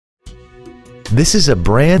This is a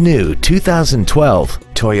brand new 2012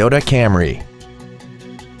 Toyota Camry.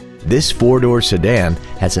 This four-door sedan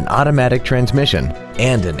has an automatic transmission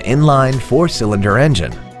and an inline four-cylinder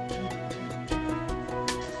engine.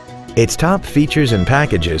 Its top features and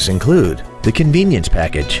packages include the convenience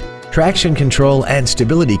package, traction control and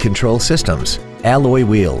stability control systems, alloy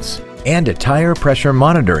wheels, and a tire pressure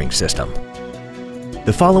monitoring system.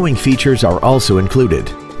 The following features are also included: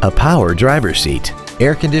 a power driver's seat,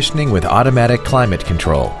 air conditioning with automatic climate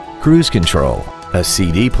control, cruise control, a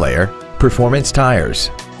CD player, performance tires,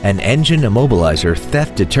 an engine immobilizer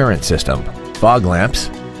theft deterrent system, fog lamps,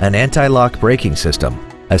 an anti-lock braking system,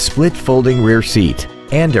 a split folding rear seat,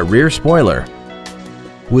 and a rear spoiler.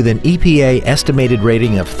 With an EPA estimated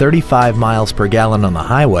rating of 35 miles per gallon on the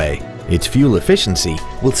highway, its fuel efficiency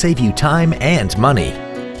will save you time and money.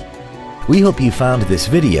 We hope you found this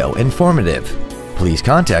video informative. Please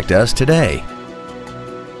contact us today.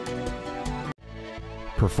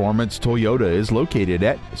 Performance Toyota is located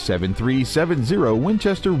at 7370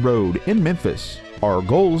 Winchester Road in Memphis. Our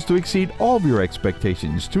goal is to exceed all of your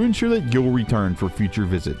expectations to ensure that you'll return for future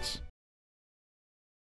visits.